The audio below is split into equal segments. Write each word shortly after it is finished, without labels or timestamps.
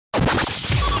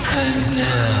And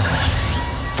now,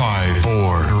 5,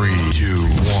 4, 3, 2,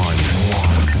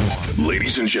 1.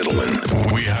 Ladies and gentlemen,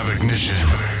 we have ignition.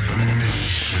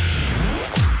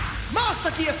 Master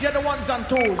Case, you're the ones on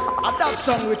toes. A that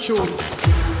song with you.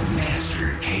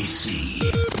 Master KC.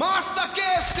 Master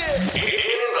Case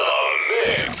in the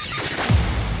mix.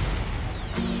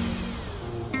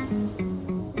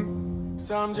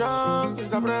 Sam Jam is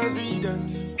the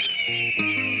president.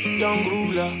 Young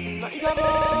ruler. Now he got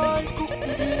boy, cook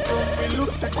the dito. We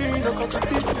look the thing, cause the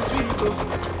beat is veto.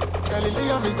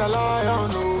 Liam is the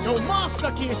lion, no. Yo,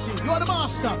 Master Casey, you're the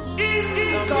master.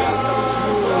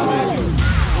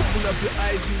 Open up your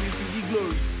eyes, you will see the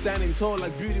glory. Standing tall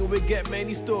like beauty, we get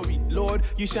many story. Lord,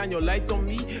 you shine your light on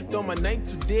me. Done my night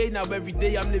today, now every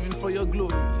day I'm living for your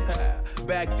glory.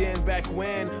 Back then, back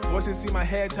when, voices in my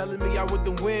head telling me I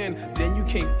wouldn't win. Then you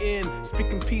came in,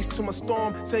 speaking peace to my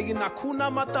storm, saying Hakuna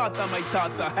Matata, my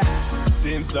tata.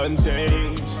 Things done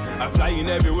change. I'm flying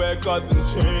everywhere, causing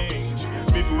change.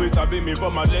 People wish I beat me for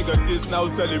my leg like this. Now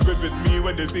celebrate with me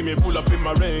when they see me pull up in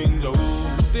my range. Oh,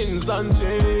 things done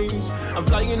change. I'm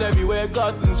flying everywhere,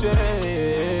 causing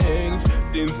change.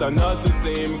 Things are not the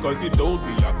same, cause he told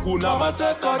me Hakuna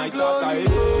Matata, my tata.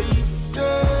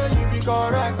 Yeah, you be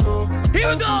correct, oh. Here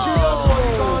we go! Just for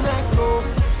the connect, oh.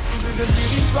 This is the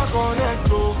spirit back connect,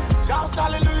 oh. Shout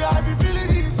hallelujah, I be feeling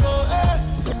this, oh, eh.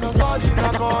 Cause God is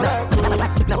not correct, oh.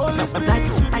 Holy Spirit,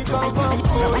 you be confirmed,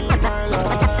 oh. In my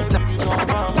life, you be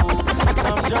confirmed,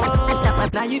 oh.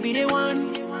 Now you be the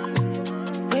one.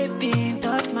 Whipping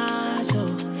thought my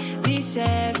soul. We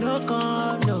said no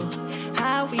come, no.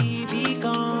 How we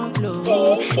become flow.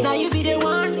 Now you be the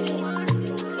one.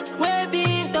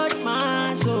 Whipping thought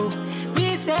my soul.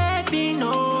 We said we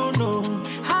no.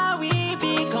 How we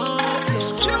become flow.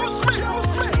 Excuse me.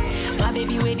 My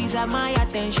baby, where these are my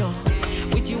attention.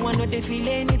 With you, I know they feel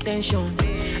any tension.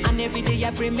 And every day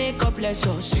I pray, make up bless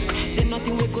us. Say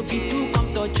nothing we could fit to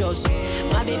come touch us.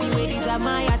 My baby, where these are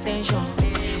my attention.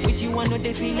 With you, I know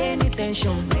they feel any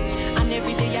tension. And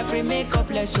every day I pray, make up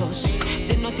bless us.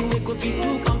 Say nothing we could fit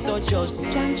to come touch us.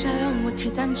 Dance along with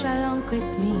you, dance along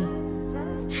with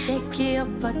me. Shake your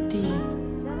body.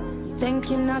 Think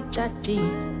you're not that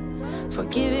deep. For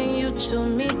giving you to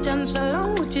me. Dance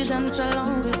along with you, dance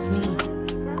along with me.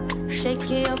 Shake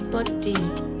your body.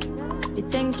 You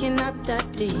think you're not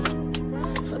that deep.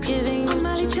 For giving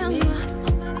you to me.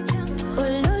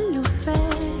 Ololufe.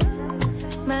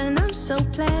 Man, I'm so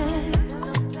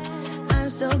blessed. I'm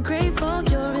so grateful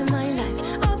you're in my life.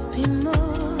 Up in more.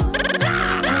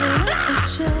 I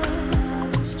love you.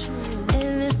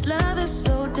 And this love is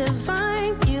so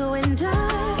divine. You and I.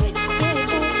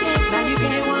 Now you be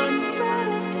the one.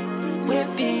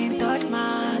 Whipping thought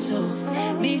my soul.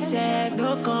 Me said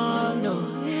no come, no.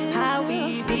 How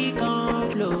we become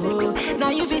flow. Now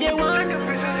you be the one.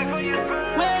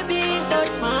 Whipping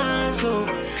thought my soul.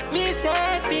 Me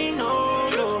said be no.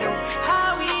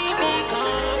 How we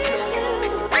become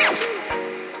flow.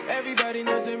 Everybody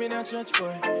knows I'm in a church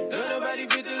boy. Don't nobody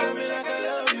fit to love me like I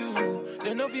love you.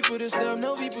 Don't know people to stop,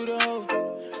 no people to hold.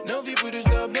 No people to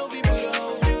stop, no people to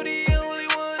hold. You the only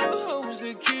one who holds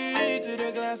the key to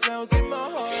the glass house in my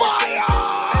heart. Fire!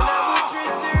 And I would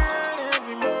return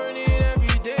every morning,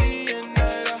 every day and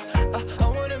night. I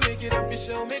wanna make it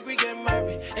official, make we get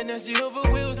married. And as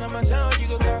Jehovah wills, not my child you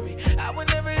go carry. I would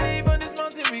never leave on this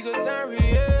mountain, we go tarry,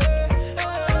 yeah.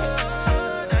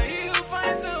 Now he who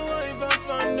finds a wife has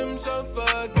found himself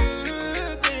a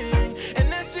good thing.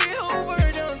 And as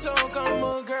Jehovah don't talk, I'm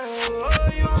a girl. Oh,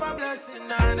 you are my blessing,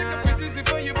 nah. Take a pieces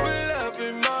before you pull up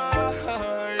in my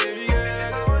heart,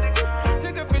 yeah.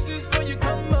 Take a pieces before you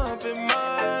come up in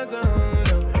my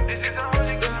zone.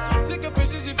 Take a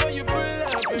pieces before you pull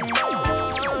up in my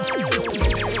heart, yeah.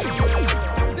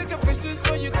 Take a pieces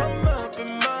before you come up in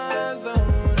my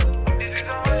zone.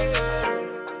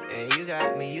 Hey, you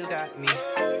got me.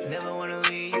 Never wanna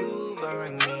leave you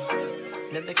behind me.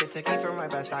 Never could take you from right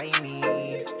beside me.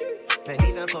 Not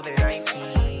even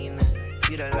COVID-19.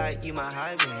 You the light, you my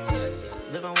high winds.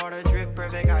 Living water drip,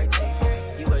 perfect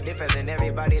hygiene. You are different than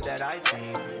everybody that I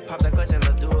see. Pop the question,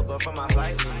 let's do it before my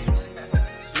flight leaves.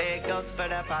 Leg goes for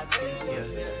the party, yeah.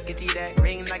 Get you that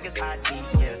ring like it's ID,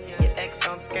 yeah. Your ex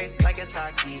on skates like it's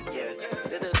hockey, yeah.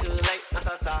 Little too late, I'm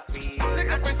so sorry.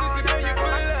 Take a pieces when you pull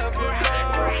up in my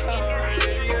heart,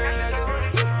 yeah.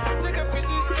 Take a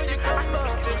pieces when you come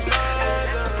up in my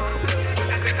zone.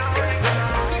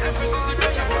 Take a pieces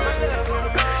when you pull up in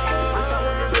my heart.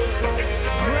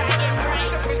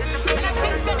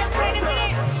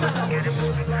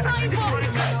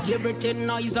 Yeah, everything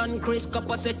nice and crisp,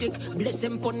 capacitic.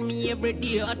 Blessing pon me every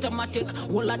day, automatic.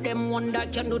 All of them wonder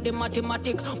can do the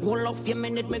mathematic. All of your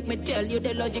minute make me tell you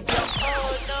the logic.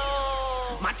 Oh no.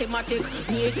 Mathematic,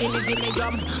 making is in the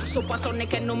jam.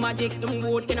 Supersonic and no magic. In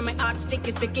wood in my heart,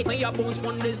 sticky. Me a boost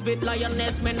on this bit,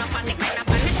 lioness. Me no panic.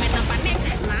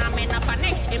 Nah, me no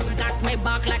panic. Him got me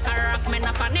back like a rock. Me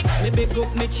no panic. Me big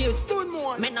up me chest.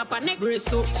 Me no panic.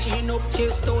 Brace up, chin up,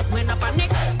 chest out. Me no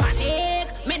panic.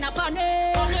 Me no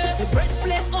panic. The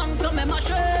breastplate on, so me mash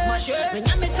it. Me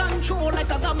nyam it and throw like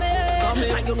a gamet.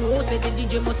 And you know say the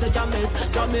DJ must jam it.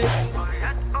 Jam it.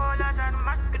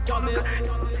 Jam it.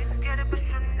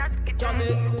 Jam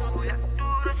it.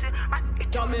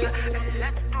 Jam it.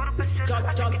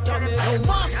 Jam it. Yo,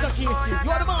 Master Casey,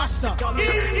 you are the master. Jam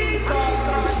it.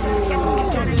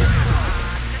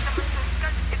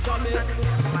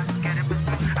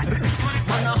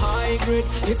 Man a high grade,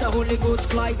 it a Holy Ghost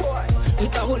flight.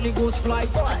 It a Holy Ghost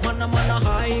flight. Man a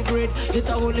high grade, it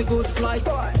a Holy Ghost flight.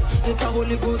 It a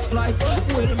Holy Ghost flight.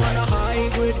 Well, man a high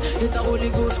grade, it a Holy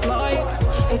Ghost flight.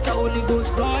 It a Holy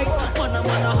Ghost flight. Man a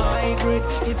high grade,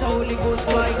 it a Holy Ghost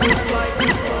flight.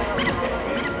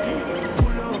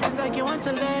 It's like you want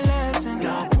to learn lesson.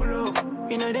 No, pull up.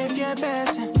 You know they fear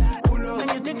person. Pull up. When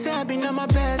you think say I be not my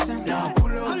person. No,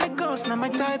 pull up. Holy Ghost, not my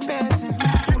type person.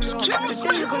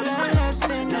 Today you go learn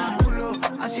lesson. No, pull up.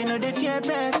 As you know they fear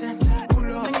person.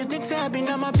 Pull up. When you think say I be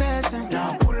not my person.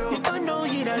 No, pull up. You don't know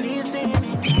he don't listen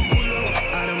me. Pull up.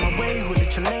 Out of my way with the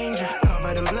challenger.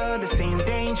 Covered in blood, the same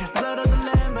danger. Blood of the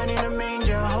lamb, but in a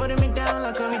manger. Holding me down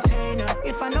like a retainer.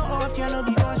 If I know off, you know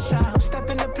be ghost shot. Step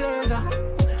in the blazer.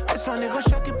 This one, they go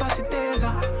shock you past the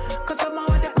taser. Cause I'm out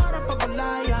with the powder for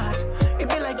Goliath. It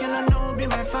be like you don't know, be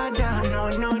my father. No.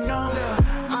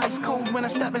 Ice cold when I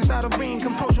step inside the ring.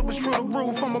 Composure was through the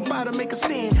roof, I'm about to make a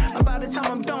scene. And by the time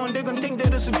I'm done, they're gonna think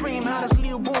that it's a dream. How this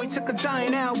little boy took a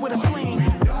giant out with a swing.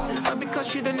 But because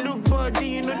she the look body,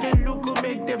 you know that look will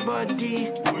make their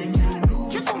body.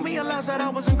 You gon' realize that I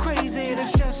wasn't crazy.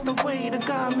 That's just the way that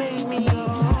God made me.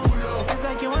 It's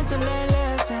like you want to learn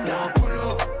lesson.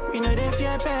 You know they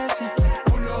fear person.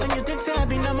 When you think say I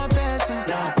be not my person.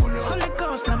 Holy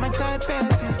Ghost, not my type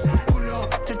person.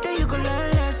 Today you go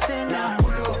learn lesson.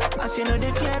 As you know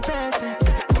they fear person.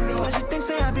 When you think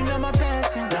say I be not my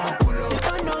person. They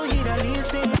don't know he don't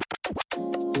listen.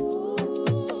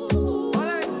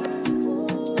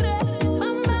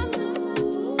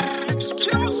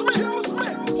 Excuse me.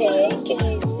 Hey,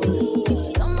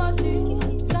 Casey. Somebody.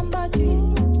 Somebody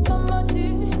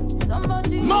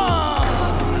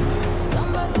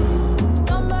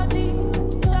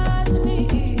touch me.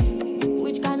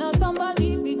 Which kind of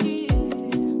somebody be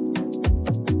this?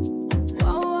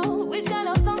 Oh, which kind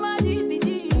of somebody be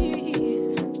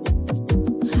this?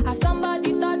 As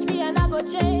somebody touch me and I go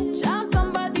change. As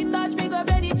somebody touch me, go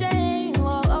ready change.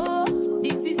 Oh,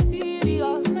 this is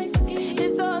serious.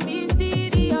 It's so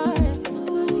mysterious.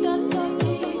 Somebody touch so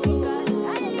deep.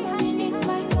 It needs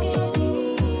my skin.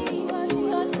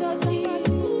 Touch so deep.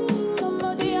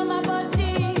 Somebody on my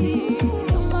body.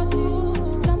 Somebody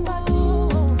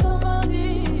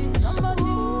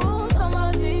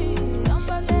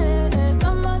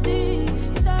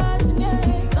touch me.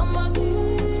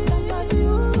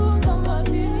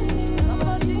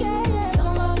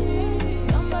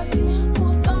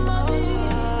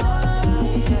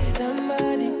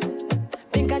 Somebody,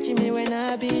 been catching me when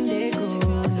I been there go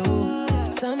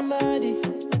low. Somebody,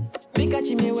 been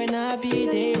catching me when I be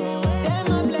there wrong. Them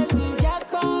my blessings,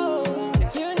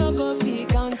 yakbo. You know go feel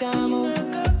count them.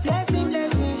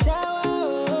 Blessing,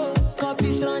 shower.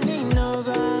 Copies running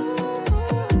over.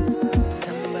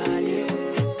 Somebody,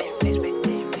 this big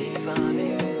thing, big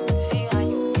family. See how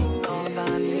you can come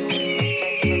by me.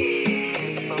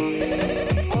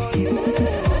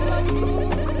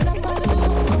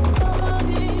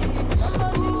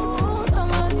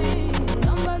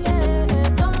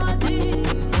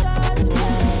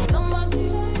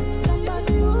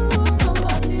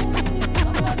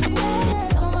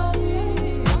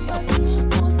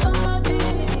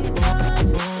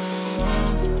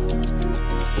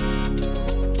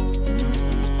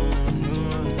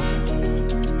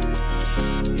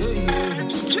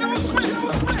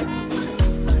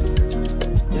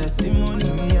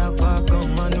 Testimony me a back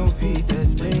on my no feet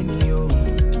explain you.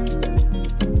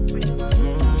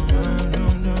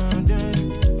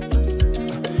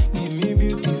 Give me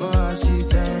beauty for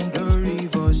ashes and glory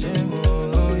for shame.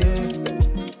 Oh yeah.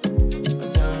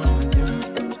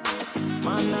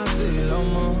 Man I say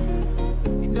lomo,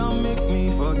 it don't make me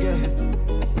forget.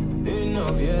 Pain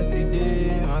of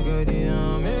yesterday, my God, it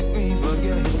don't make me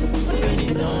forget. Pain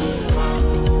is on my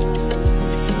own.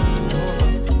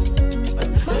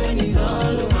 Pain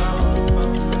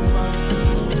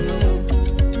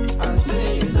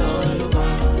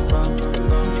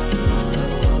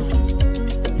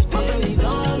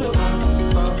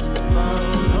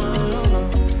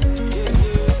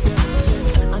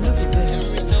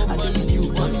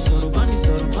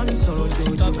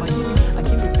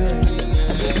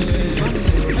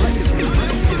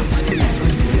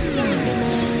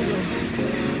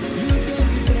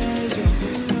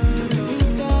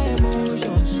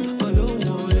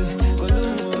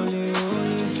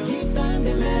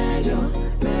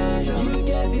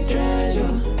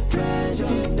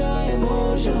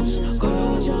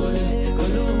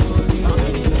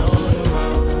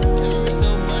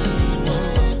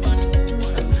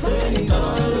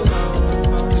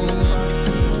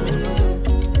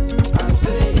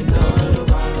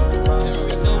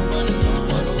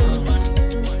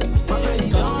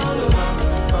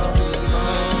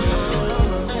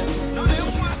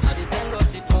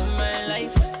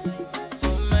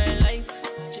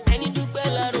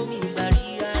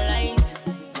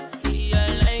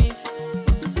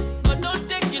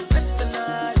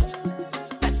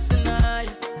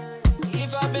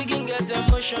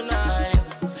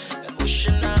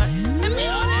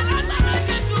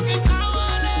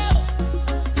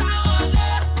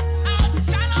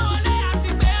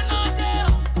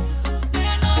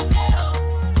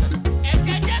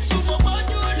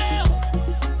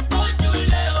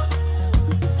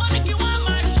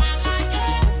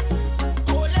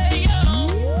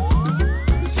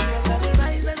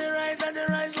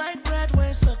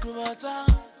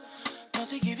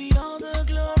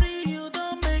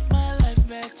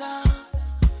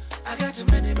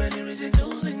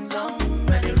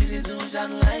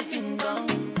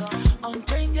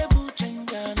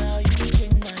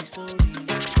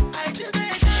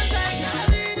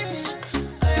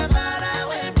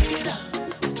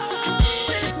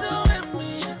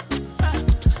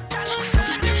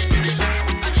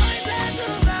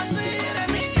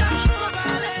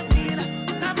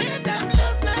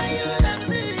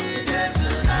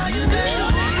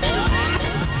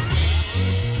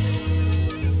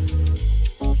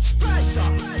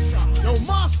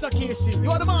You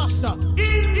are the master.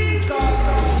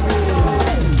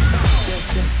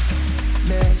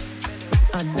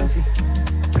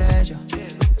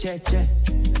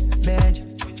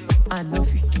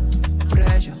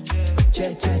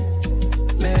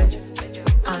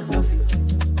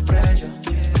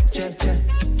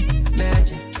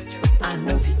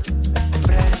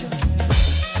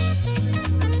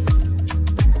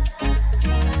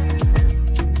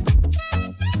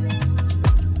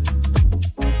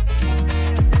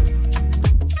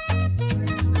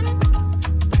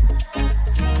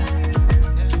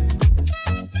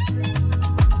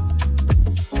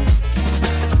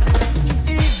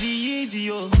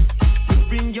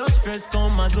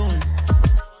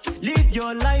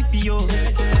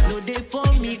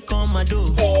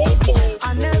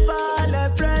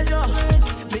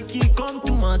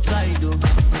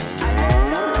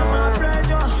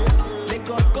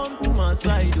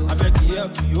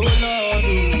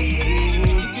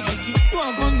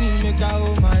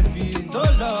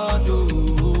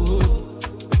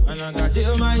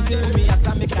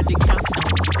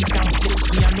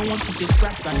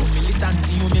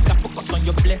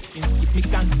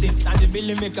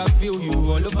 Make I feel you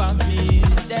all over me.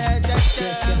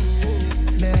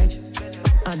 Magic,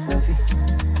 I love it.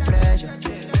 Pressure,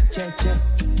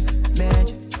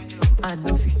 magic, I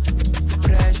love it.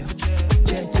 Pressure,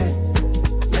 magic,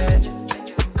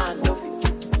 I love it.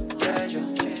 Pressure,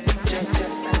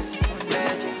 magic.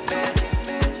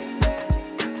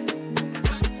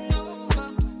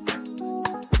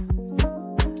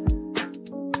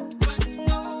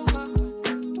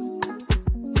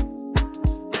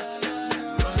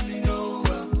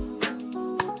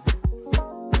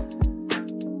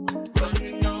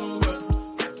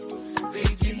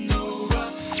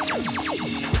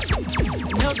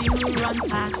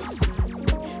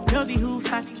 No be who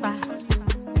fast.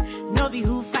 No be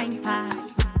who find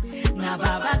pass. Now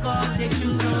Baba God they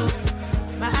choose.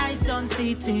 My eyes don't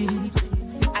see things.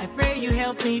 I pray you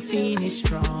help me finish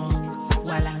strong.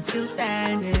 While I'm still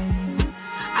standing,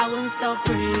 I won't stop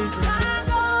praising.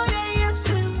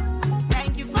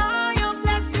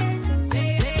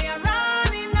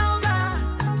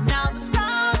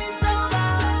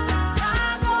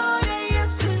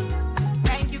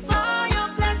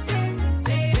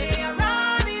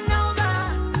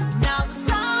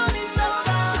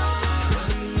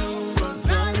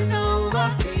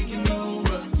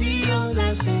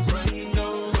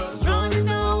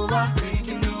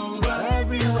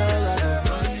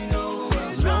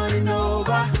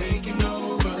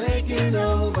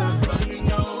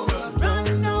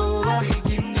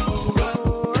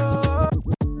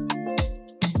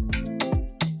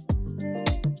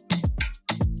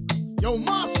 Yo,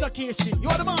 Master Casey,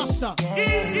 you're the master.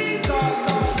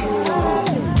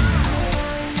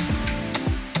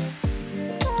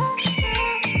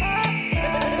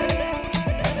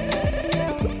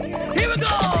 Here we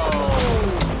go.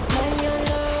 When your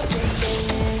love is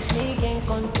make me gain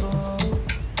control.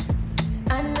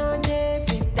 I know they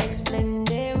fit explain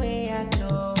the way I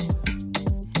glow.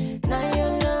 Now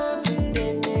your love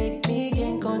they make me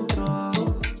gain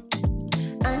control.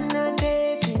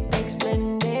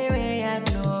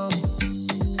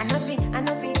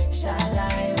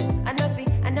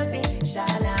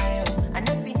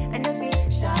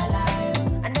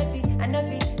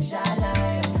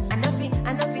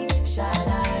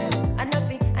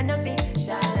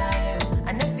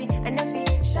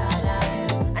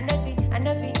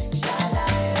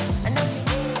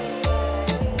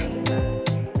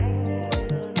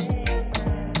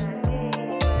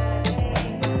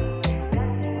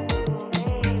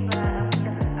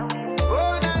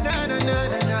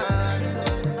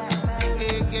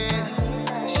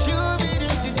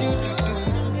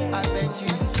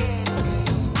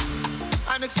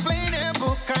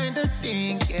 unexplainable kind of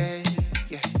thing, yeah,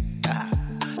 yeah.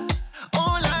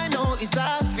 All I know is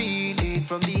I feel it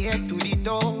from the head to the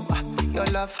toe. Your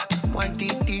love,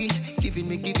 quantity, giving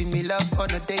me love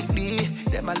on a daily.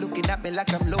 Them are looking at me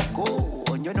like I'm loco.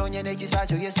 On your own energy, so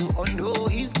yes to unknow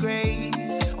His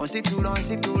grace. On stick to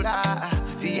la,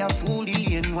 via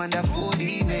fully and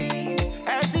wonderfully made.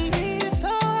 As it is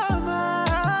summer,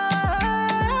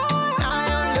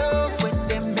 I love when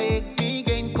they make me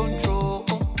gain control.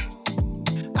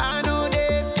 I know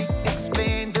they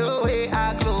explain the way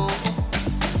I glow.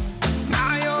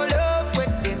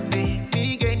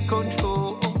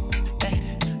 Control.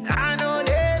 I know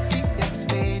they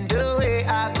explain the way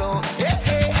I glow. Yeah,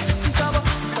 yeah.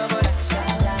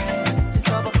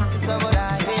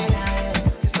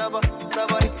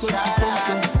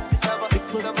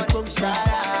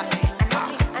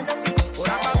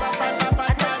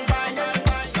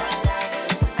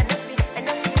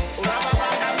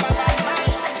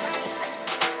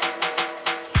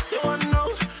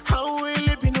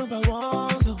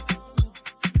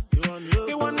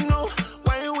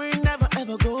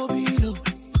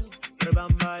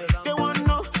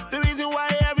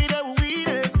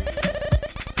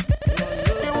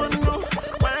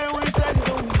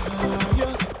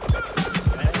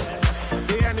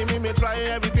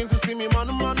 Everything to see me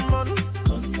money.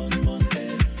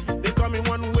 They call me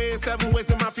one way, 7 ways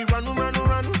to my feet run.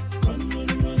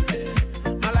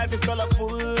 My life is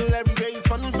colorful, every day is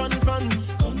fun.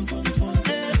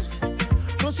 Yeah.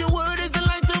 'Cause your word is the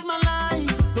light of my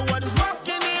life. The word is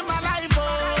working in my life, oh.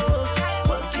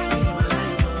 Working in my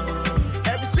life,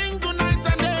 oh. Every single night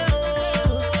and day,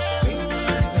 oh. Single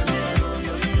night and day,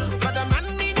 oh. But the man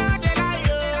me not the lie,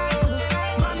 oh.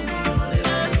 Man me not the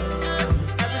lie,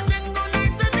 oh. Every single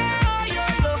night and day,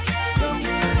 oh.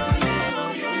 Single night and day,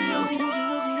 oh.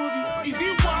 Is he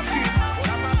walking?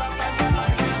 Is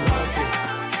he walking?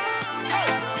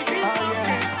 Is he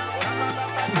walking?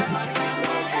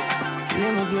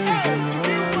 You're my blazer,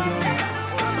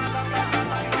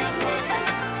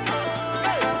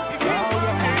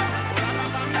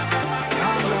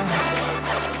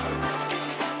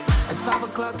 It's 5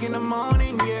 o'clock in the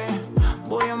morning, yeah.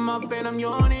 Boy, I'm up and I'm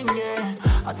yawning, yeah.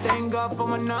 I thank God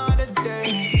for another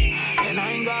day, and I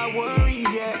ain't got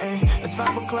worries, yeah. It's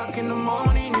 5 o'clock in the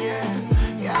morning, yeah.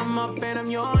 Yeah, I'm up and I'm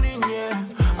yawning, yeah.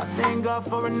 I thank God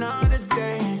for another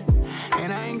day,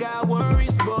 and I ain't got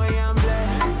worries, boy, I'm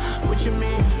blessed. What you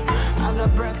mean? I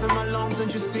got breath in my lungs,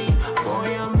 don't you see?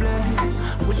 Boy, I'm blessed.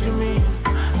 What you mean?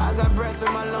 I got breath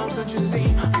in my lungs, don't you see?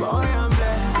 Boy, I'm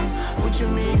blessed. What you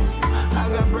mean? I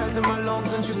got breath in my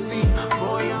lungs, don't you see?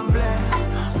 Boy, I'm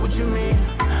blessed. What you mean?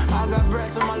 I got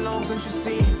breath in my lungs, don't you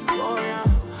see? Boy,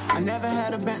 I never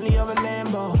had a Bentley or a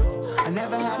Lambo. I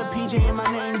never had a PJ in my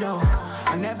name, though.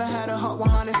 I never had a Hot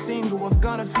 100 single. I've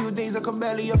gone a few days, I can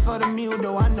barely afford a meal,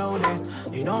 though. I know that,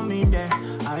 they don't mean that.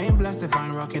 I ain't blessed if I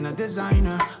ain't rocking a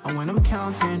designer. And when I'm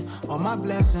counting all my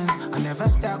blessings, I never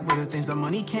stop with the things that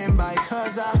money can't buy.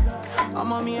 Cause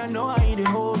I'm on me, I know how you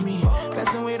hold me.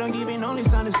 Best and wait on giving only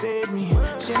son to save me.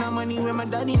 Share that money with my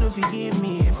daddy, no forgive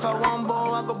me. If I want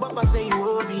ball, I go up, I say you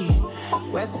will be.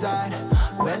 West side,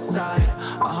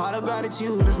 a heart of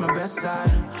gratitude is my best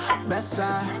side. Best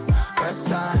side, west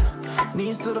side.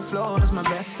 Knees to the floor, that's my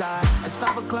best side. It's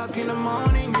 5 o'clock in the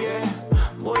morning, yeah.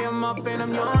 Boy, I'm up and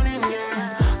I'm yawning,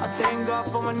 yeah. I thank God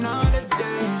for another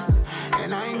day,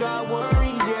 and I ain't got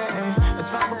worries, yeah. It's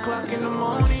 5 o'clock in the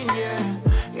morning, yeah.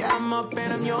 Yeah, I'm up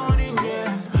and I'm yawning,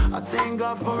 yeah. I thank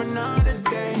God for another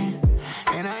day,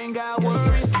 and I ain't got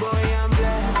worries, boy, I'm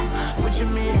blessed. What you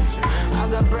mean? I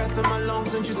got breath in my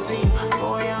lungs, don't you see?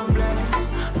 Boy, I'm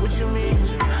blessed. What you mean?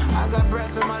 I got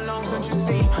breath in my lungs, don't you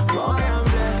see? Boy, I'm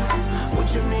blessed.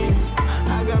 What you mean?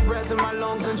 I got breath in my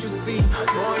lungs, don't you see?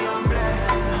 Boy, I'm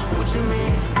blessed. What you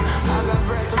mean? I got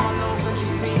breath in my lungs, don't you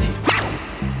see?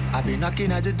 I've been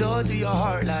knocking at the door to your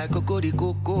heart like coco.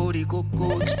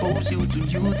 Expose you to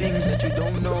new things that you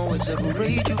don't know and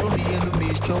separate you from the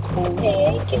enemy's chokehold.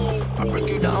 I break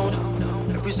you down.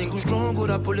 Every single stronghold,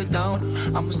 I pull it down.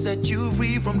 I'ma set you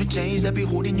free from the chains that be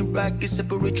holding you back. It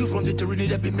separate you from the tyranny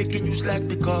that be making you slack.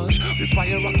 Because with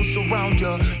fire I go surround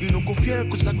ya. You no go fear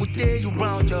cause I go tear you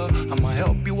round ya. I'ma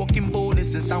help you walk in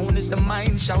boldness and soundness of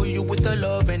mind. Shower you with the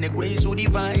love and the grace so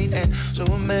divine and so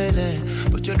amazing.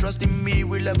 Put your trust in me,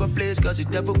 we'll have a place. Cause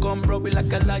it never come robbing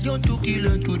like a lion to kill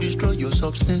and to destroy your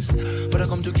substance. But I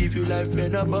come to give you life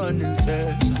in abundance,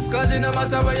 yeah. Cause it no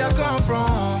matter where you come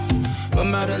from, what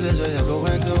matters is where you're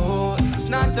going to. It's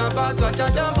not about what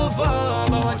you've done before,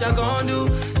 but what you're gonna do.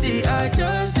 See, I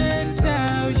just didn't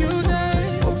tell you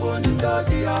that. Open the door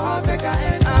to your heart, make a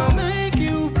hand. I'll make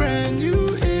you brand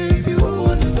new if you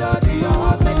open the door to your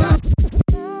heart, make a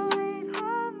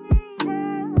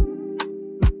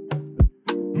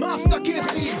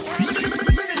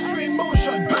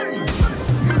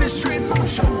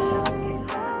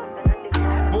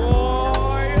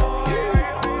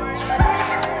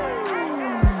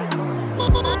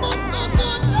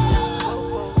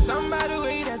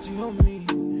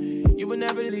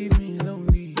never leave me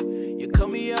lonely. You call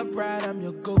me up right, I'm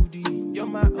your Goldie. You're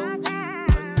my OG.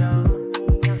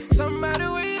 Somebody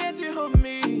way that you hold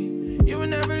me, you will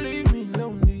never leave me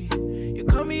lonely. You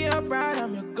call me up right,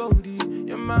 I'm your Goldie.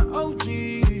 You're my OG.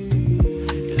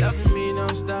 You're loving me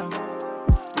non-stop,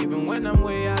 even when I'm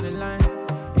way out of line.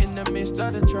 In the midst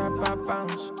of the trap, I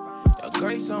bounce. Your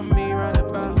grace on me right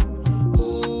about.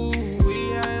 Ooh,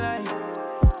 we are light,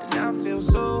 and I feel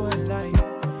so alive.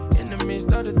 In the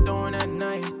midst of the dawn at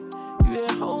night, you did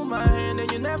hold my hand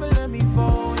and you never let me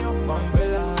fall. You're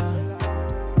Pampella,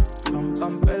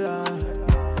 Pampella,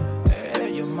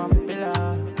 hey, you're my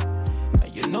pillar,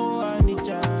 and you know I need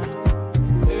ya.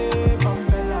 Hey,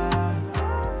 Pampella,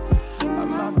 I'm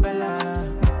my Bella,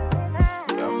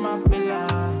 you're my pillar,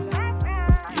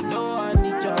 you know I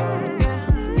need ya.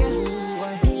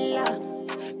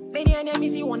 Many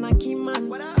enemies you wanna keep man.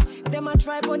 Them a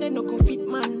try but they no go fit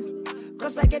man.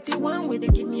 Cause I get it one way they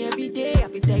keep me every day. I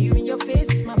feel tell you in your face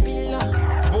it's my pillar.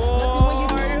 Nothing when you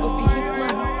do go fi hit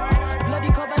man.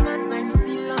 Bloody covenant I'm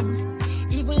still on.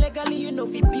 Even legally you know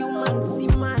fi pure man. See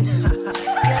man.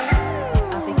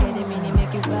 I forget the meaning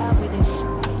make you vibe with this.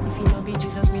 If you don't be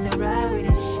Jesus me no ride with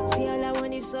this. See all I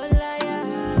want is so liar.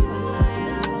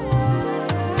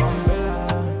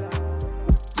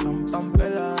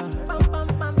 Pampella,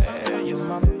 hey, you're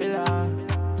my pillar,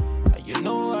 and you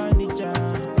know I need ya.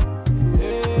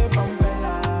 Hey,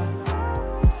 Pampella,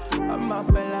 I'm my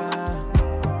Bella,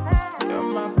 you're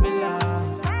my pillar,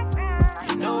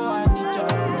 you know I need ya.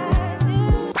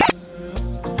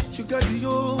 You got the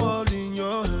whole world in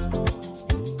your hand.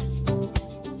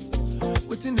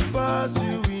 Within the past,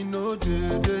 we know day.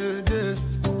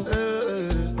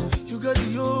 You got the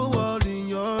whole world in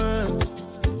your hands.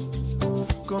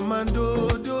 Commando,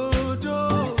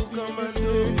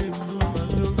 commando.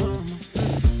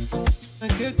 I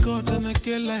get God and I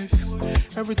get life.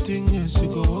 Everything else you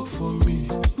go work for me.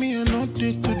 Me and no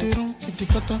date to the wrong kitty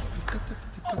cutter.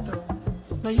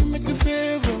 Now you make a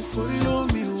favor, follow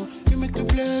me. You make a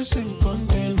blessing, come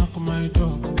then knock on my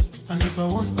door. And if I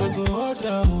want to go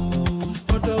order.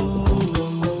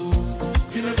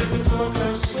 You know that the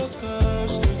focus, so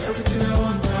cash. Everything I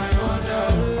want, I order.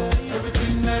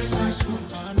 Everything nice and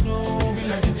smooth. I know, me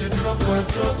like it, the drop. You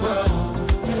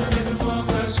know that the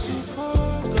focus, so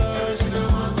focus. You know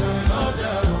what I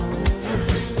order.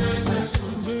 Everything nice and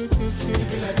smooth. Me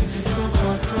like it, the drop.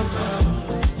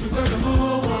 You got the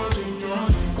whole world in your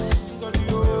hands. You got the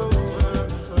whole world.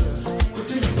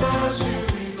 Within the past, you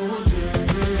know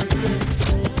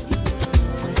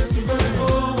you got the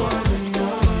whole world in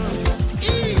your hands.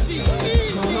 Easy.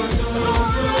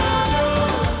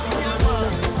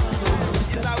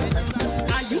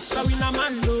 I win a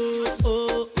man,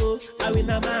 I win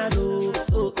a man,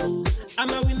 I'm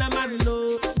a winner man,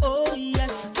 oh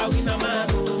yes, I win a man,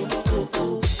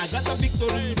 I got a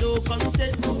victory, no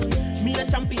contest. Me a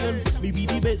champion, me be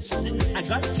the best. I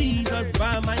got Jesus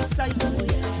by my side.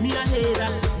 Me a hater,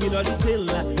 me not the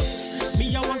teller.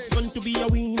 Me I was born to be a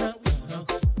winner,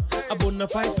 a bona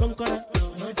fide conqueror.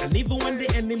 And even when the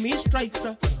enemy strikes,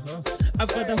 I've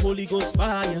got the Holy Ghost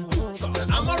fire.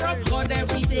 I'm a rock God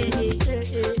every day,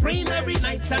 praying every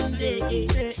night and day,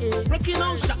 breaking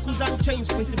all shackles and chains,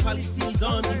 principalities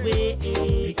on the way.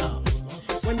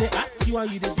 When they ask you how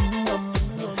you do,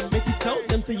 make you tell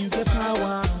them say you get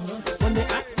power. When they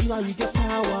ask you how you get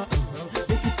power,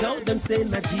 make you tell them say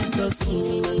na Jesus,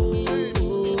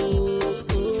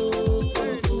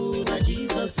 na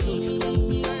Jesus.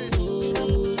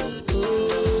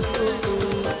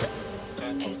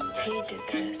 SP did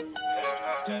this.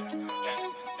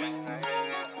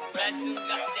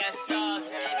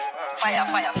 Fire.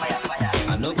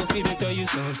 I know go feel to tell you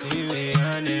something way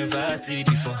I never see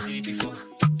before.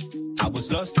 I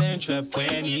was lost and trapped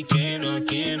when he came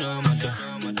knocking on my door.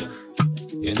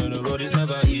 You know the road is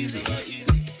never easy.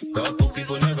 Couple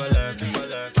people never like me.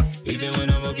 Even when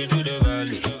I'm walking through the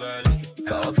valley.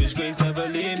 But up his grace never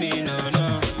leave me, no.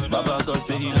 Baba God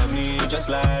say he love me just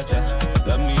like that.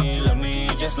 Love me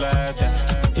just like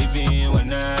that. Even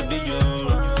when I do you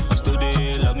wrong, still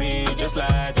they love me just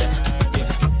like that.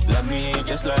 Yeah, love me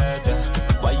just like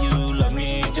that. Why you love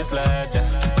me just like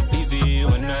that? Even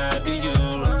when I do you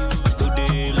wrong, still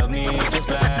they love me just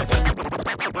like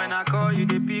that. When I call you,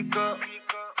 they pick up.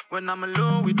 When I'm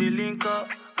alone, we they link up.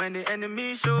 When the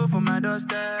enemy show for my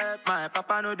doorstep, my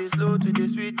papa know they slow to the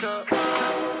switch up.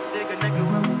 Stay connected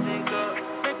when we sync up.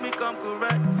 Make me come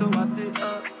correct, so I sit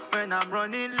up. When I'm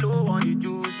running low on the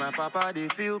juice, my papa they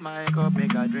fill my cup,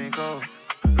 make I drink up.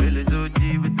 Real is OG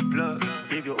with the plug.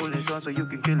 Give your only son so you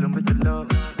can kill him with the love.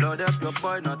 Lord help your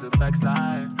boy not to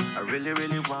backslide. I really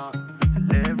want to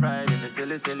live right in a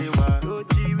silly world.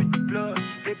 OG with the blood.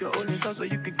 Give your only son so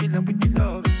you can kill him with your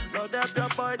love. Lord, help your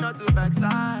boy not to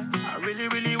backslide. I really,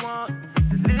 really want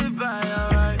to live by your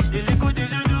right. The little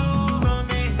things you do for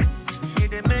me,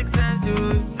 it make sense, you.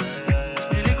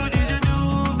 The little things you do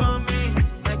for me,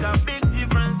 make a big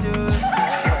difference, you.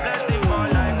 Your blessing fall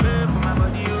like rain for my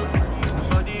body, you.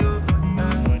 Body, you.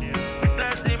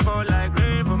 Blessing fall like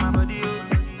rain for my body, you.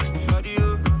 Body, you.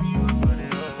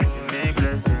 Make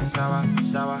blessings shower,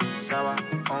 shower, shower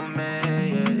on me,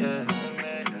 yeah, yeah.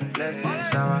 Blessings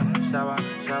shower, shower,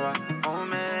 shower on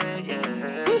me,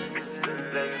 yeah.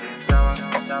 Blessings shower,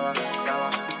 shower,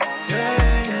 shower on me,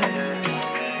 yeah,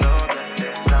 yeah. No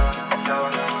blessings shower,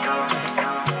 shower, shower,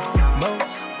 shower.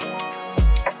 Most,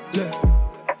 look.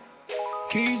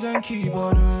 Keys and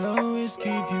keyboard will always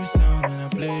give you sound when I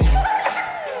play.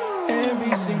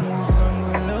 Every single song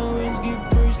will always give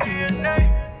praise to your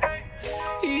name.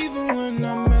 Even when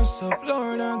I mess up,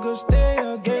 Lord, I go stay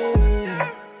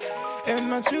again. And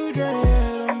my children,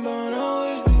 yeah, I'm gonna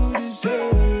always do the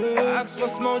same. I asked for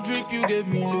small drip, you gave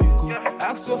me liquor.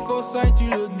 Asked for foresight, you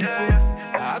load me faith.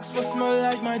 I asked for small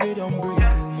light, my day don't break.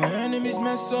 My enemies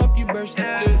mess up, you burst the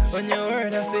place. On your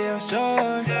word, I stay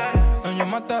assured. On your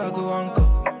matter, I go anchor.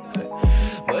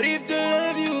 But if to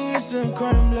love you is a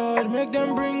crime, Lord, make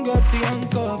them bring up the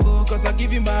anchor. Cause I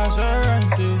give you my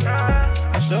assurance,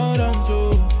 assurance,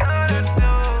 yeah.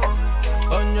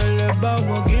 On your left, I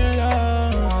will give my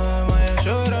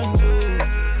assurance,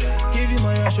 give you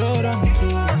my assurance,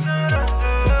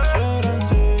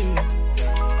 assurance,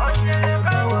 on your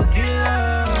left, I will give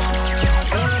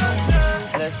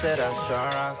assurance. Blessed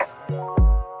assurance,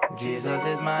 Jesus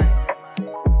is mine.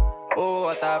 Oh,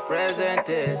 what a present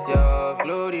taste of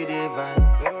glory divine.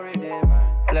 Glory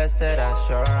divine. Blessed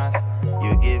assurance,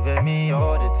 you giving me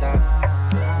all the time.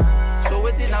 So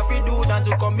waiting if you do than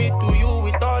to commit to you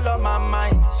with all of my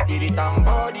mind, spirit and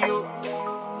body. You.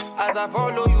 As I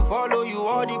follow you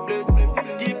all the place.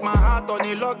 Keep my heart on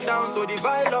a lockdown so the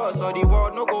virus or the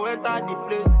world no go enter the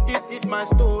place. This is my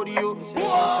story, yo.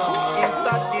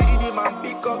 Inside the rhythm and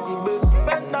pick up the bass.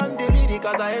 Bend down the lyric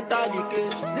as I enter the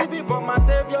case. Living for my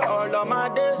savior all of my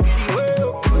days. Be the way,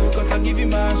 yo. Cause I give you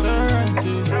my assurance,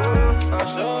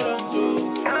 assurance,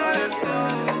 yeah.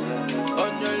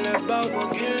 On your left, I will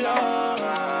give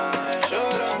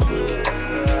assurance,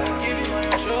 give you my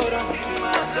assurance,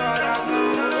 assurance.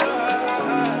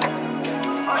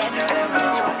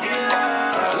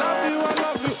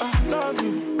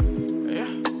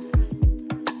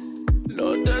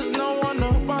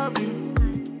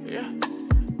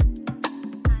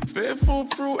 Faithful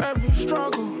through every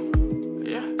struggle,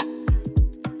 yeah.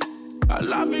 I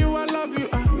love you, I love you,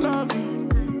 I love you,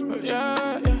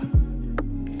 yeah, yeah.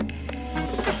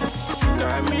 Look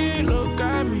at me, look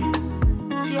at me.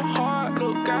 To your heart,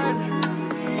 look at me.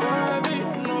 Worthy,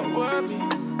 not worthy.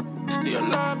 Still your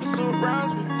love, it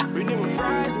surrounds me. Renew a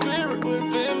bright spirit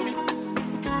within me.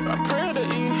 I pray that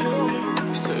you heal me.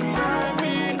 So guide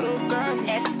me, look at me.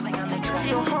 To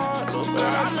your heart, look at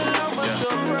me. I'm in love with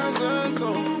your presence, oh.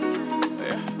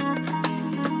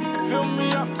 Fill me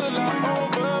up till I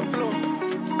overflow,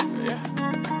 yeah.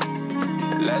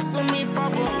 Less of me,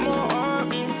 Father, more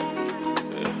of you,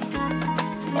 yeah.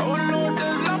 Oh Lord,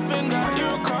 there's nothing that you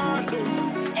can't do,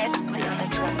 yeah.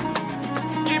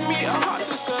 Give me a heart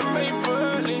to serve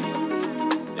faithfully,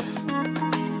 yeah.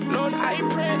 Lord, I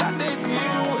pray that they see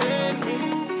you in me,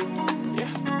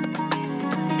 yeah.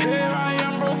 Here I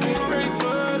am broken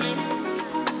gracefully,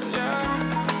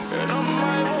 yeah. And on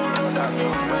my own, Lord, have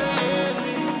your way in me.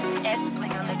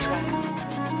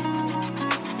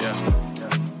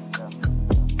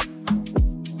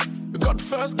 God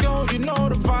first, girl, you know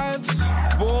the vibes,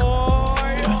 boy.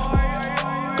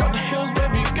 Yeah. Got the hills,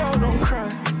 baby girl, don't cry.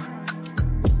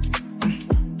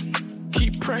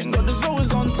 Keep praying, God is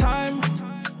always on time.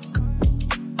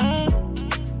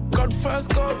 God first,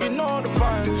 girl, you know the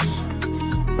vibes.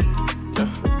 Yeah.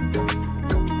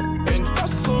 Ain't God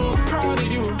so proud of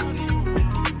you?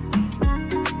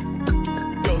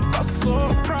 Yo, God so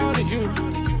proud of you.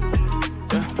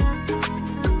 Yeah.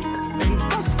 Ain't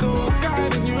God still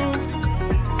guiding you?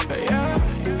 Yeah.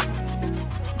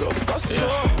 God so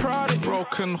proud of you.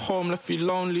 Broken home left you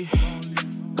lonely.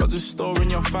 God's restoring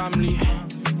your family.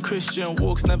 Christian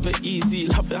walks never easy.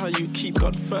 Love it how you keep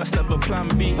God first, never plan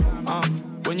B.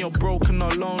 When you're broken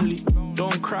or lonely,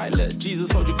 don't cry, let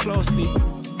Jesus hold you closely.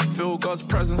 Feel God's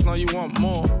presence, now you want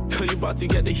more. You're about to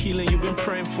get the healing you've been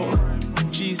praying for.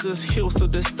 Jesus heals, so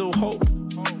there's still hope.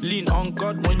 Lean on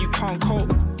God when you can't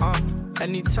cope.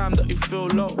 Anytime that you feel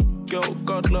low, girl,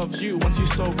 God loves you once you're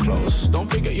so close. Don't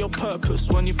forget your purpose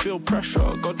when you feel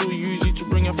pressure. God will use you to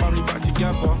bring your family back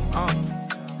together.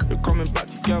 we're coming back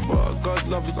together. God's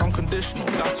love is unconditional,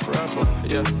 that's forever,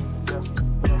 yeah.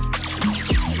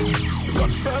 We got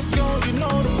the first girl, you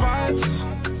know the vibes.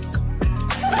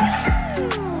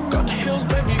 Got the hills,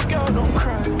 baby, girl, don't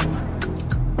cry.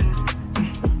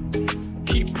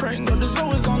 Keep praying, God is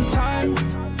always on time.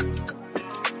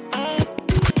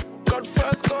 God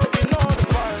first girl, you know the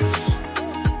vibes.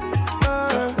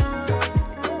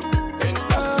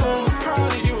 I'm so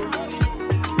proud of you.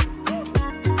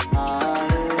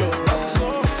 I'm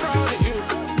so proud of you.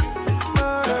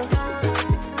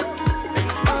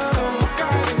 I'm so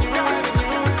guiding you.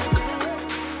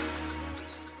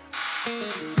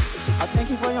 I thank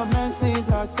you for your mercies,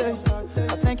 I say.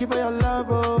 I thank you for your love,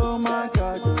 oh my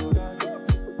God.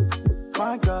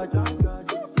 My God.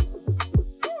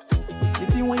 The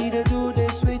thing when you do, they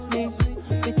sweet me.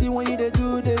 The thing when you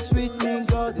do, they sweet me,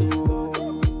 God. Oh.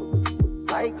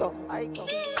 I go.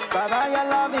 Baba, you're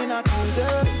loving her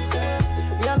today.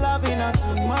 You're loving her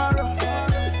tomorrow.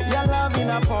 You're loving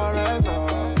her forever.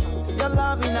 You're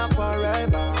loving her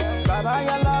forever. Baba,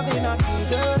 you're loving her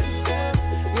today.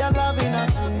 You're loving her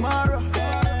tomorrow.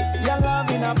 You're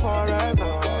loving her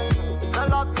forever. You're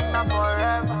loving her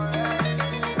forever.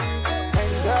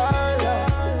 Tender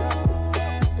love.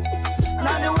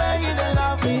 Not the way you don't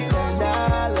love me,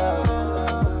 tender love.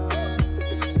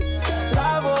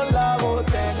 Love, oh,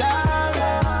 tender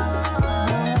love.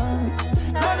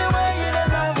 Not the way you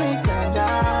don't love me,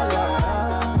 tender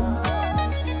love.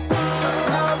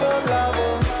 Love,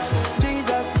 oh,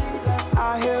 Jesus, I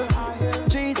hear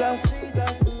Jesus,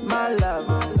 my love.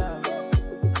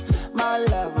 My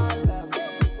love.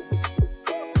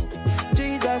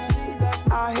 Jesus,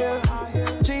 I hear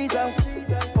Jesus,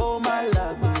 oh my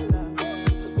love.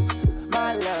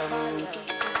 My love.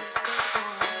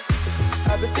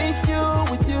 Everything's new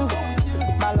with you.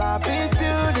 My life is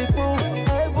beautiful.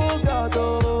 Able God,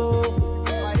 oh.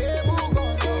 My able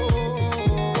God,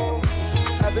 oh.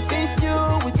 Everything's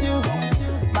new with you.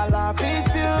 My life is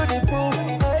beautiful.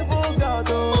 Able God,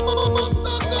 oh.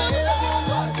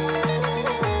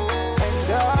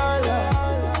 Tender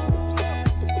love.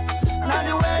 Not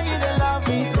the way you don't love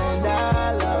me,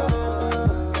 tender love.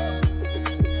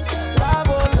 Love,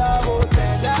 oh,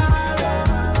 tender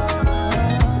love.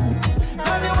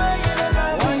 Not the way you don't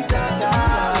love me, tender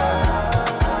love.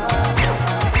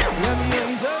 Let me hear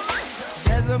you say,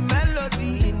 there's a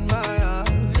melody in my heart.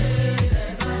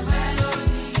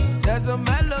 There's a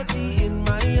melody in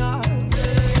my heart.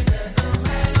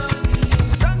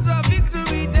 Songs of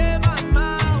victory, they my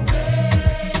mouth.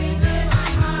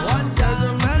 There's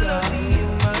a melody in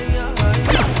my heart.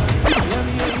 Let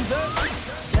me hear you say,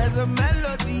 there's a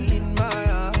melody in my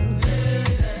heart.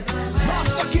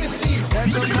 Master KC.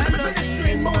 There's a melody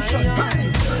Ministry in in my motion. heart.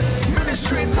 Bang.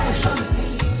 Ministry in motion.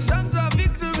 Songs of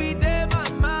victory, they my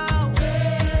mouth.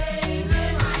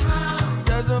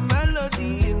 There's a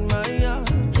melody in my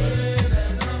heart.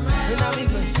 You know me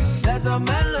say, there's a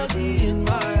melody in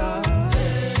my heart.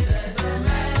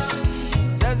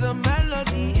 There's a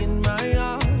melody in my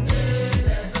heart.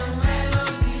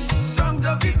 Songs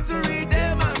of victory,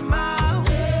 they my mouth.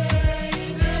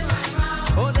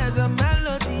 Oh, there's a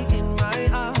melody in my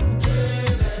heart.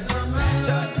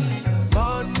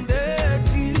 Monday,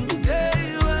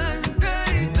 Tuesday,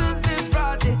 Wednesday, Thursday,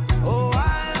 Friday. Oh,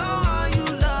 why you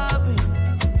love me?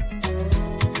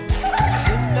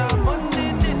 In the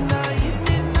morning, in the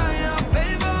evening, I your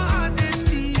favor I dey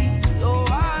see. Oh,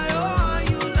 why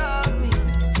you love me?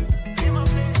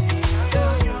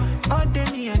 All day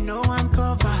me, I know I'm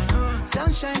covered.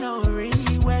 Sunshine or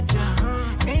rainy weather.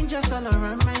 Angels all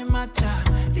around my matter.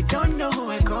 They don't know who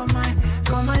I call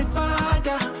my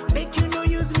father. Make you no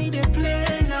use me, they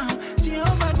play now.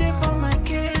 Jehovah there for my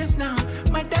case now.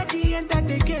 My daddy entered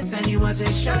the case and he was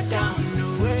a shutdown.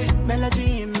 No way.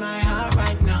 Melody in my heart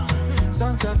right now.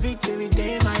 Songs of victory,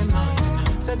 they my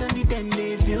mouth. Suddenly then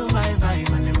they feel my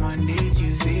vibe. On the Monday,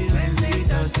 Tuesday, Wednesday,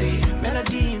 Thursday.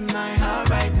 Melody in my heart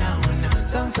right now.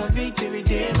 Songs of victory,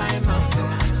 they my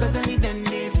mouth. Suddenly then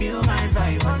they feel my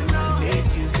vibe. On the Monday,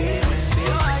 Tuesday, Wednesday.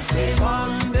 So I say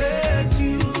Monday,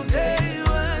 Tuesday,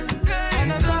 Wednesday,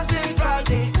 and Thursday,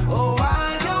 Friday. Oh,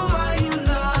 why you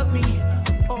love me?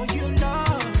 Oh, you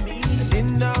love me.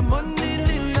 In the morning,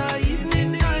 in the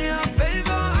evening, I your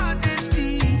favor I dey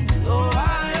see. Oh,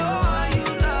 why you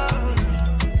love me?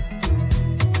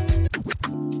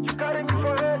 You carry me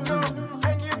for head now,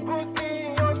 and you put me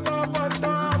in your top and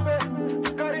top.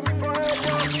 You carry me for head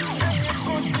now, and you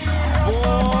put me in your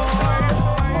top.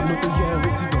 I know the year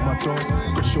waiting on my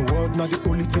door. Cause your word not the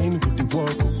only thing with the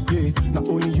work. Yeah, not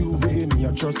only you, baby, me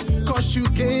I trust. Cause you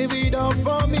gave it all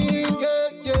for me.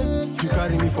 Yeah. You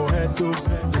carry me for head though,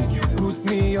 and you put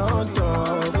me on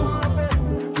top.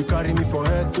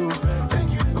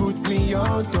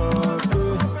 on top.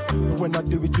 When I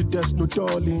do with you, there's no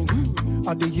darling.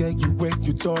 I dey hear you when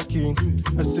you talking.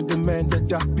 I see the man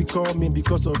that I becoming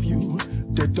because of you.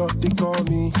 They call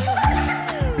me.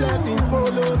 Blessings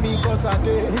follow me cause I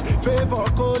dey favor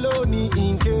colony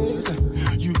in case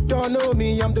you don't know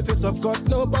me. I'm the face of God,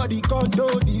 nobody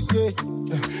condone this day.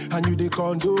 And you they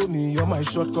condone me. All my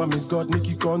shortcomings, God make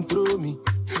you control me.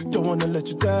 Don't wanna let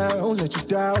you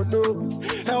down, no.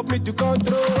 Help me to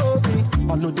control me.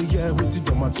 I know they hear waiting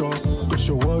on my door. Cause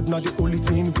your word not the only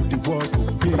thing with the work,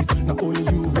 okay? Not only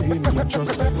you made me a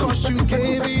trust. Cause you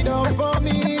gave it all for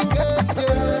me,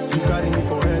 yeah. You carry me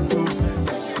for head, too.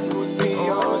 Puts me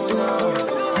on top.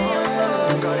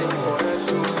 You carry me for head,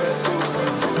 too.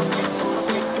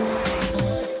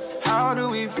 How do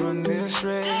we run this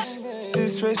race?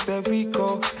 This race that we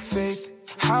call faith.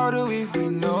 How do we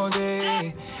win all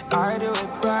day? I do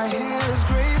it by His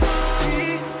grace.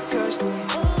 He touched me,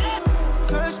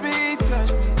 touched me,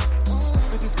 touched me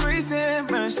with His grace and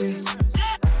mercy.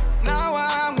 Now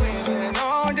I'm winning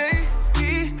all day.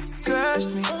 He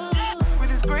touched me with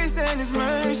His grace and His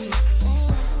mercy.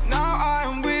 Now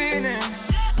I'm winning,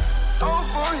 all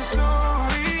for His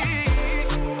glory.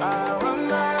 I run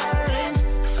my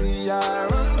race, see I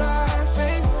run my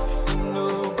faith. No,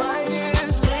 by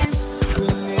His grace,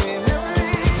 winning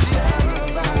every race. Yeah,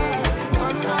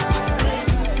 run my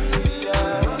race, see I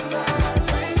run my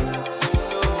faith.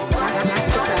 No, by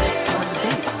His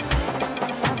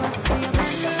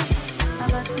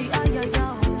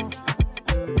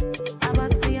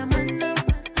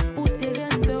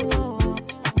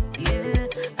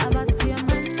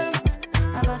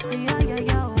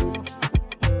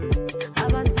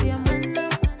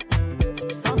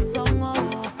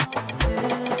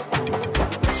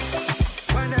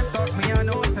When them talk me, I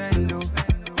know send do.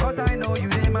 Cause I know you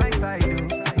in my side do.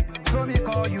 So me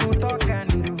call you talk and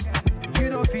do. You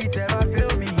know feet ever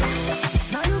feel me.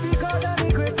 Now you be God and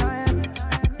the great I am.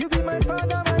 You be my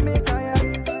father, my maker. Yeah.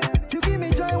 You give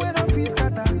me joy when I feel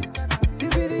scatter. You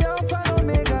be the Alpha and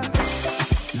Omega.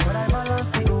 Lord, I balance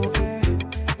the okay.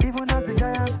 Even as the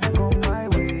giants they come my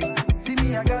way. See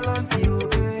me I gallant you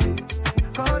okay.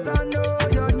 Cause I know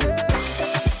your name.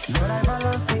 Lord, I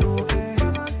balance the okay.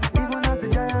 Even as the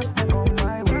giants they come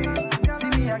my way.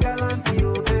 See me I gallant you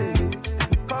okay.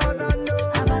 Cause I know.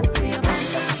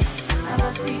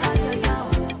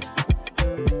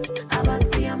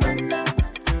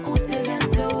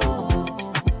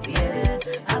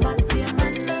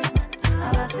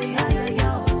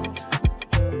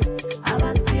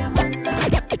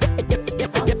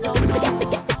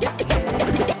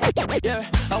 Yeah,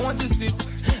 I want to sit,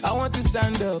 I want to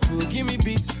stand up, oh, give me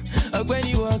beats. When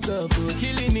you was up, oh,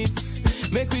 killing it.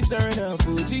 Make we turn up,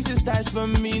 oh, Jesus died for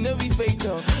me, no be fake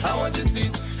talk. I want to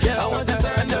sit, yeah, I want to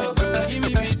stand up, oh, give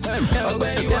me beats.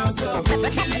 When you was up, oh,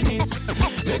 killing it.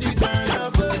 Make we turn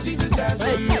up, oh, Jesus died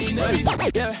for me, no be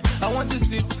fake. Yeah, I want to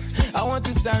sit, I want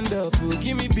to stand up, oh,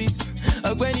 give me beats.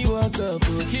 When you was up,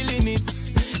 oh, killing it.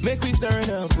 Make we turn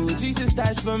up, oh, Jesus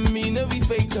died for me, no be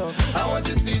fake talk. I want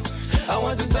to sit, I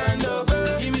want to stand up,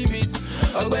 oh, give me beats.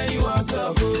 When you was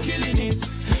up, oh, killing it.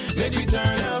 Make we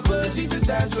turn up, oh, Jesus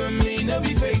died for me, no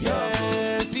be fake talk.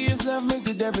 Yeah, see yourself, make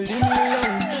the devil leave me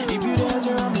alone. If you don't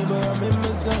around me, boy, I'm in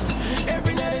my zone.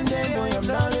 Every night and day, boy, I'm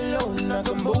not alone. I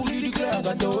can boldly declare, I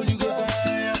got the Holy Ghost.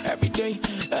 Every day,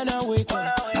 and I wake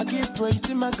up, I give praise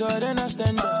to my God and I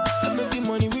stand up. I'm making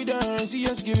money with the hands, He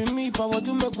has given me power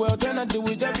to make wealth, and I do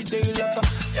it every day like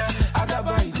I got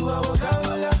by do I walk out,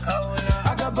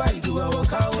 I got by do I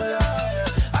walk out,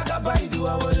 I got by do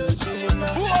I walk out,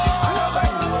 I got by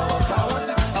do I walk out.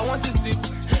 I want to sit,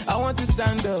 I want to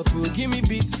stand up, oh, give me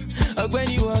beats. When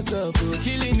you was up, oh,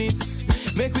 killing it.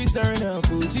 Make we turn up,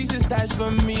 oh, Jesus died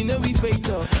for me, no be fake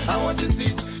talk. I want to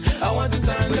sit, I want to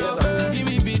stand up, oh, give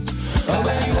me beats.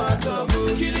 When you was up,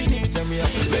 oh, killing it.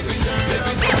 Make we turn up.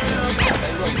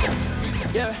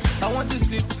 Yeah, I want to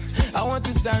sit, I want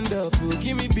to stand up, oh,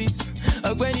 give me beats.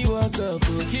 When you was up,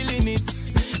 oh, killing it.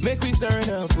 Make we turn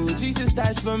up, oh, Jesus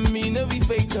died for me, no be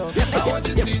fake talk. I want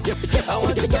to sit, I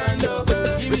want to stand up,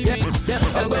 oh, give me beats.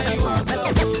 When you was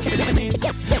up, oh, killing it.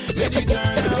 Make we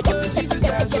turn up, oh, Jesus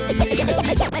died for me, no be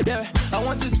fake talk. Yeah, I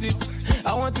want to sit,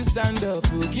 I want to stand up,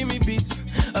 oh, give me beats.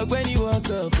 When you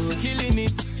was up, oh, killing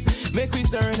it. Make we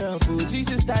turn up, oh,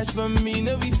 Jesus died for me,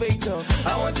 no be fake talk.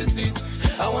 I want to sit,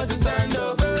 I want to stand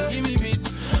up, oh, give me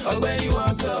beats. When you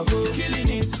was up, oh, killing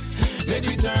it. Make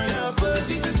we turn up, oh,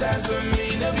 Jesus died for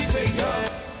me, no be fake talk.